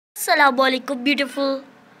Assalamu alaikum, beautiful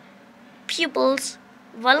pupils.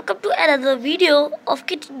 Welcome to another video of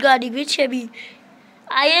Kitchen Gardening with Shabi.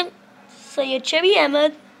 I am Sayyid Shabi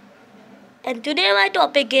Ahmed, and today my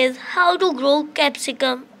topic is how to grow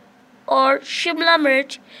capsicum or Shimla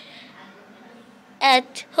mirch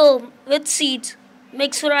at home with seeds.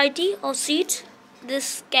 Mixed variety of seeds.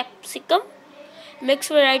 This capsicum, mixed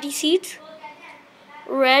variety seeds,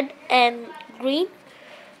 red and green.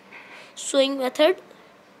 Sowing method.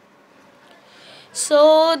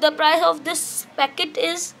 So the price of this packet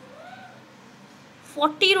is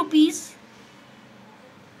 40 rupees.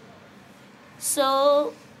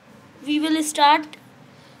 So we will start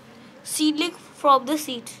seedling from the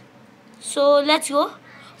seeds. So let's go.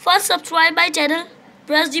 First, subscribe my channel,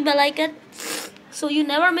 press the bell icon so you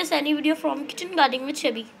never miss any video from Kitchen Gardening with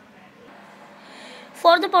Shabi.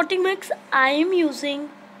 For the potting mix, I am using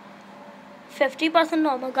 50%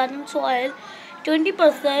 normal garden soil,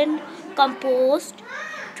 20% compost,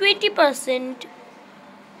 20%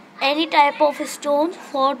 any type of stones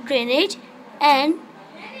for drainage, and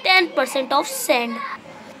 10% of sand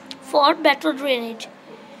for better drainage.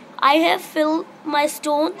 I have filled my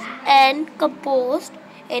stones and compost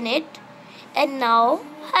in it, and now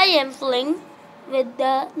I am filling with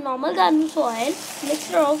the normal garden soil,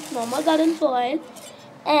 mixture of normal garden soil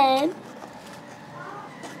and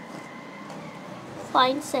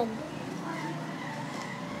fine sand.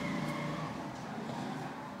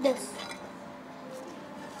 This.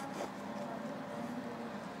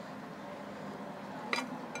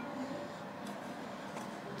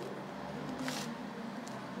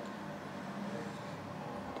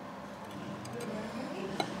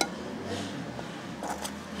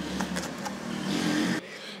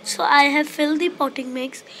 So I have filled the potting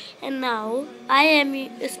mix and now I am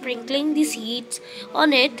sprinkling the seeds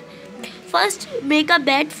on it. First make a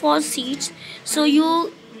bed for seeds so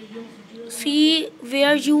you see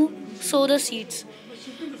where you sow the seeds.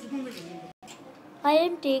 I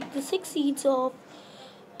am take the 6 seeds of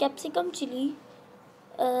capsicum chili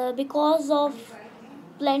because of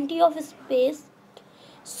plenty of space.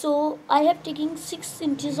 So I have taken 6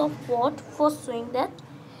 inches of pot for sowing that,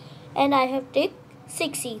 and I have take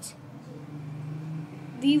 6 seeds.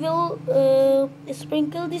 We will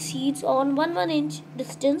sprinkle the seeds on 1 inch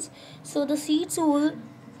distance so the seeds will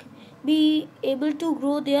be able to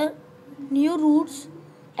grow their new roots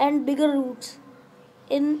and bigger roots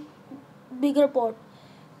in bigger pot,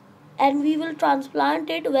 and we will transplant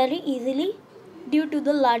it very easily due to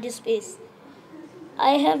the large space.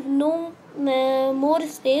 I have no more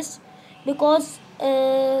space because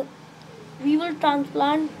we will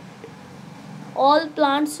transplant all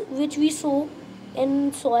plants which we sow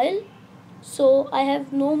in soil, so I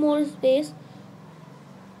have no more space.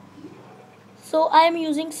 So I am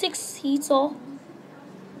using 6 seeds of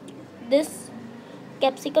this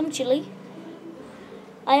capsicum chili.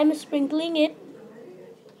 I am sprinkling it.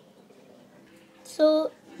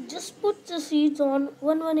 So just put the seeds on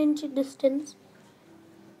 1 inch distance.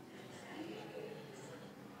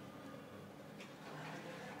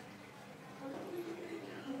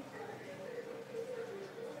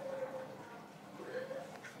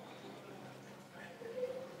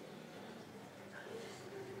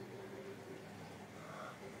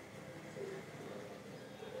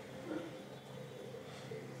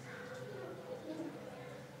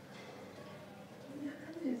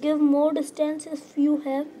 Give more distance if you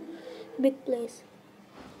have big place.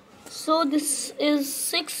 So this is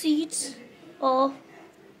 6 seeds of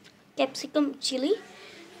capsicum chili.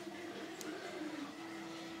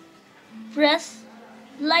 Press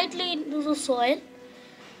lightly into the soil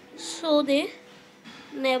so they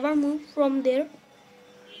never move from their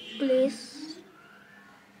place.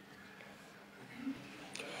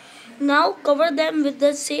 Now cover them with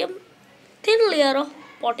the same thin layer of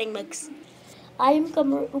potting mix. I am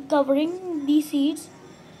covering the seeds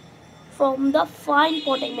from the fine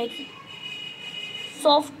potting mix,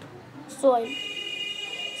 soft soil,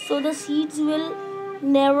 so the seeds will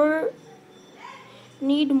never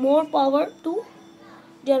need more power to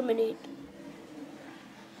germinate.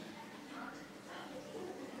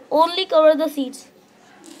 Only cover the seeds.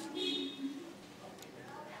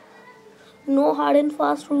 No hard and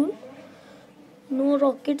fast rule. No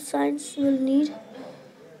rocket science will need,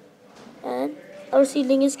 and our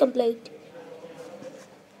seedling is complete.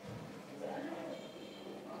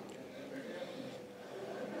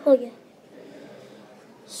 Oh yeah.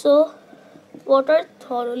 So water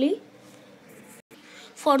thoroughly.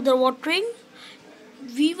 For the watering,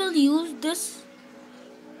 we will use this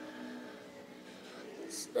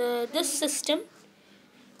system.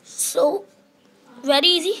 So very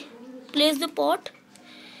easy. Place the pot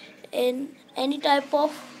in any type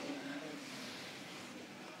of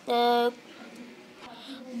uh,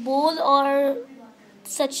 bowl or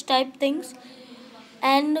such type things,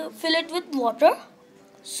 and fill it with water,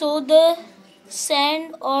 so the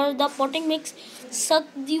sand or the potting mix suck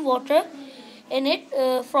the water in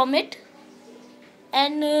it from it,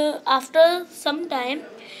 and after some time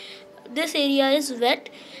this area is wet,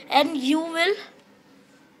 and you will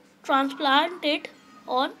transplant it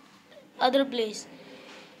on other place,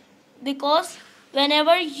 because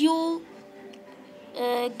whenever you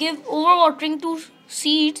give overwatering to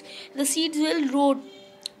seeds, the seeds will rot,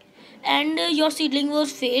 and your seedling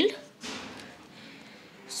was failed.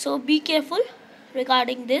 So be careful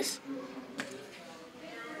regarding this.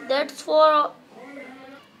 That's for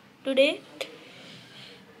today.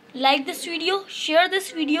 Like this video, share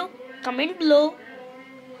this video, comment below,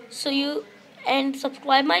 so you and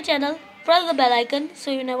subscribe my channel. Press the bell icon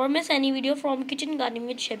so you never miss any video from Kitchen Gardening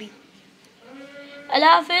with Shabby.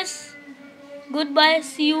 Allah Hafiz. Goodbye.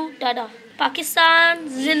 See you. Tada. Pakistan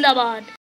Zindabad.